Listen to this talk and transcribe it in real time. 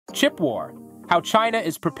Chip War: How China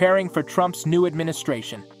is Preparing for Trump's New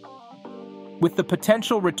Administration. With the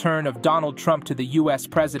potential return of Donald Trump to the U.S.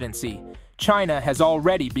 presidency, China has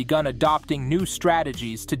already begun adopting new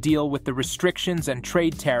strategies to deal with the restrictions and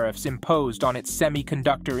trade tariffs imposed on its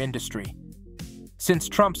semiconductor industry. Since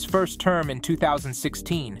Trump's first term in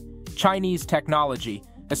 2016, Chinese technology,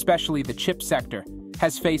 especially the chip sector,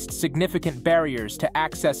 has faced significant barriers to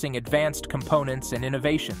accessing advanced components and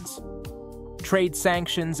innovations. Trade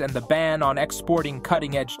sanctions and the ban on exporting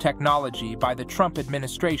cutting-edge technology by the Trump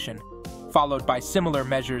administration, followed by similar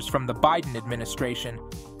measures from the Biden administration,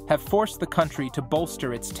 have forced the country to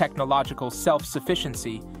bolster its technological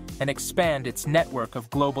self-sufficiency and expand its network of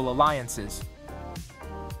global alliances.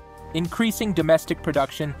 Increasing domestic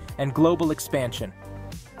production and global expansion.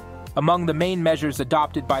 Among the main measures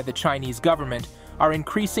adopted by the Chinese government are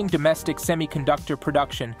increasing domestic semiconductor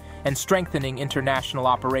production and strengthening international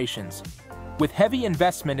operations. With heavy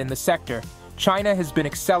investment in the sector, China has been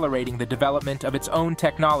accelerating the development of its own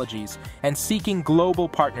technologies and seeking global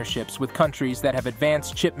partnerships with countries that have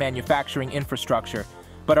advanced chip manufacturing infrastructure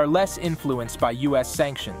but are less influenced by U.S.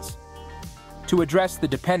 sanctions. To address the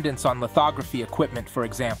dependence on lithography equipment, for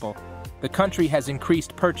example, the country has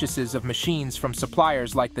increased purchases of machines from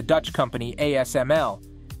suppliers like the Dutch company ASML,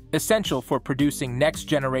 essential for producing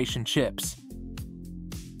next-generation chips.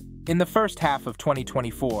 In the first half of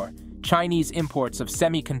 2024, Chinese imports of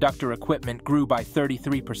semiconductor equipment grew by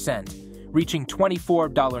 33%, reaching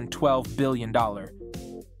 $24.12 billion.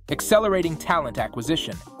 Accelerating talent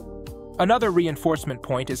acquisition. Another reinforcement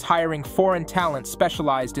point is hiring foreign talent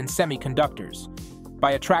specialized in semiconductors.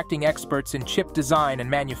 By attracting experts in chip design and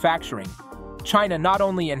manufacturing, China not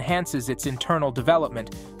only enhances its internal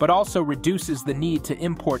development, but also reduces the need to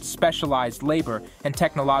import specialized labor and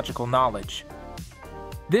technological knowledge.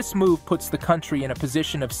 This move puts the country in a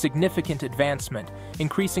position of significant advancement,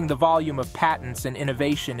 increasing the volume of patents and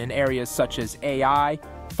innovation in areas such as AI,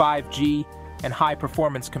 5G, and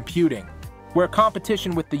high-performance computing, where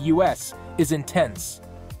competition with the U.S. is intense.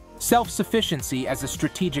 Self-sufficiency as a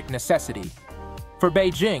strategic necessity. For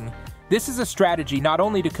Beijing, this is a strategy not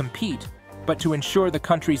only to compete, but to ensure the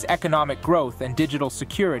country's economic growth and digital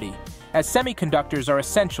security, as semiconductors are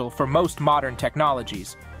essential for most modern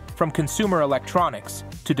technologies, from consumer electronics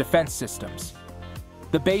to defense systems.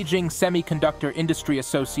 The Beijing Semiconductor Industry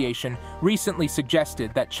Association recently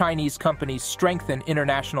suggested that Chinese companies strengthen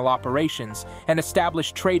international operations and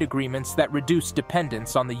establish trade agreements that reduce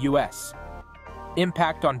dependence on the U.S.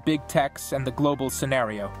 Impact on big techs and the global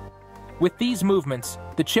scenario. With these movements,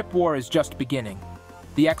 the chip war is just beginning.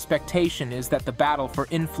 The expectation is that the battle for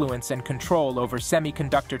influence and control over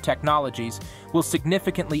semiconductor technologies will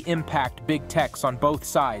significantly impact big techs on both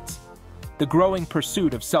sides. The growing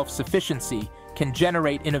pursuit of self-sufficiency can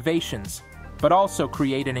generate innovations, but also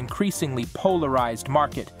create an increasingly polarized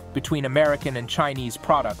market between American and Chinese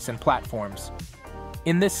products and platforms.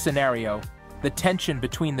 In this scenario, the tension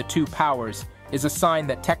between the two powers is a sign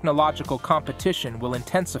that technological competition will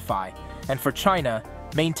intensify, and for China,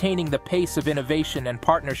 maintaining the pace of innovation and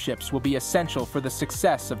partnerships will be essential for the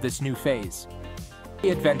success of this new phase.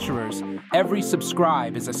 Adventurers, every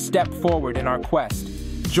subscribe is a step forward in our quest.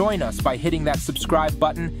 Join us by hitting that subscribe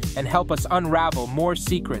button and help us unravel more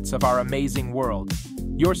secrets of our amazing world.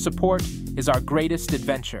 Your support is our greatest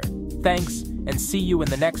adventure. Thanks, and see you in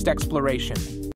the next exploration.